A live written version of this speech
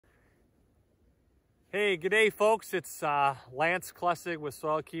Hey, good day, folks. It's Lance Klessig with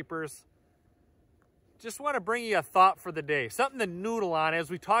Soil Keepers. Just want to bring you a thought for the day, something to noodle on as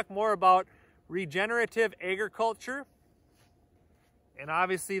we talk more about regenerative agriculture and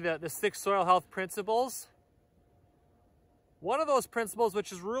obviously the 6 soil health principles. One of those principles,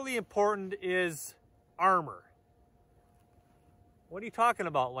 which is really important, is armor. What are you talking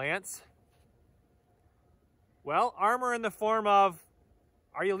about, Lance? Well, armor in the form of,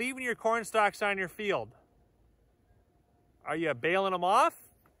 are you leaving your corn stalks on your field? Are you baling them off?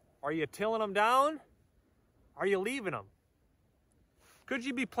 Are you tilling them down? Are you leaving them? Could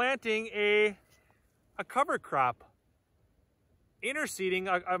you be planting a cover crop? Interseeding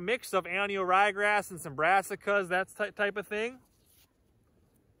a mix of annual ryegrass and some brassicas, that type of thing?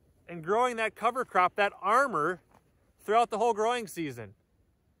 And growing that cover crop, that armor, throughout the whole growing season.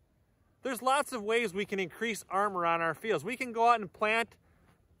 There's lots of ways we can increase armor on our fields. We can go out and plant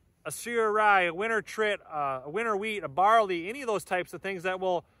a cereal rye, a winter trit, a winter wheat, a barley, any of those types of things that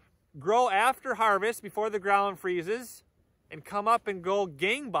will grow after harvest before the ground freezes and come up and go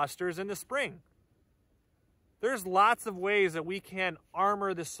gangbusters in the spring. There's lots of ways that we can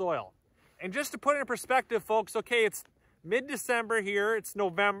armor the soil. And just to put it in perspective, folks, okay, it's mid-December here, it's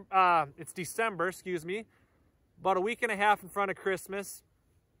December, excuse me, about a week and a half in front of Christmas.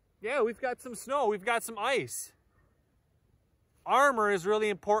 Yeah, we've got some snow, we've got some ice. Armor is really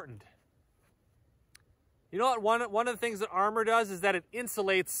important. You know what, one of the things that armor does is that it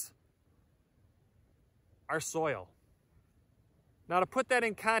insulates our soil. Now, to put that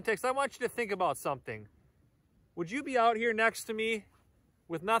in context, I want you to think about something. Would you be out here next to me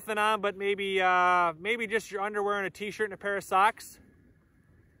with nothing on but maybe just your underwear and a t-shirt and a pair of socks?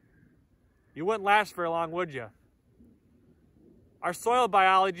 You wouldn't last very long, would you? Our soil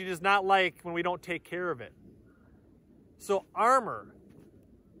biology does not like when we don't take care of it. So armor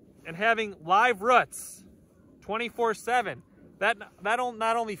and having live roots 24/7, that not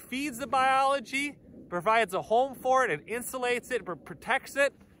only feeds the biology, provides a home for it, it insulates it, protects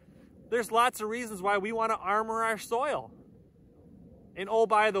it. There's lots of reasons why we want to armor our soil. And oh,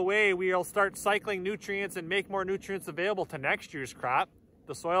 by the way, we'll start cycling nutrients and make more nutrients available to next year's crop.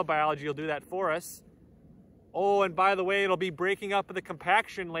 The soil biology will do that for us. Oh, and by the way, it'll be breaking up the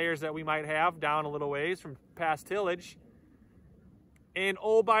compaction layers that we might have down a little ways from past tillage. And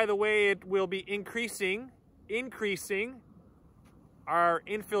oh, by the way, it will be increasing our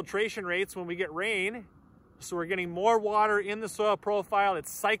infiltration rates when we get rain. So we're getting more water in the soil profile.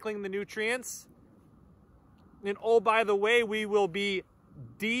 It's cycling the nutrients. And oh, by the way, we will be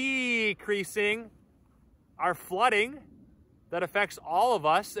decreasing our flooding that affects all of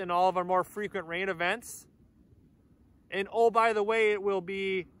us and all of our more frequent rain events. And oh, by the way, it will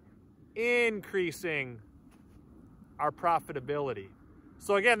be increasing our profitability.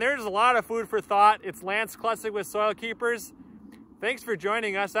 So again, there's a lot of food for thought. It's Lance Klessig with Soil Keepers. Thanks for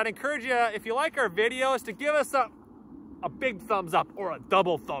joining us. I'd encourage you, if you like our videos, to give us a big thumbs up or a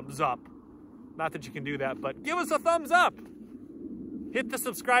double thumbs up. Not that you can do that, but give us a thumbs up. Hit the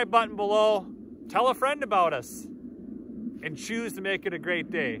subscribe button below. Tell a friend about us. And choose to make it a great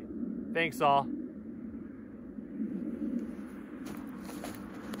day. Thanks all.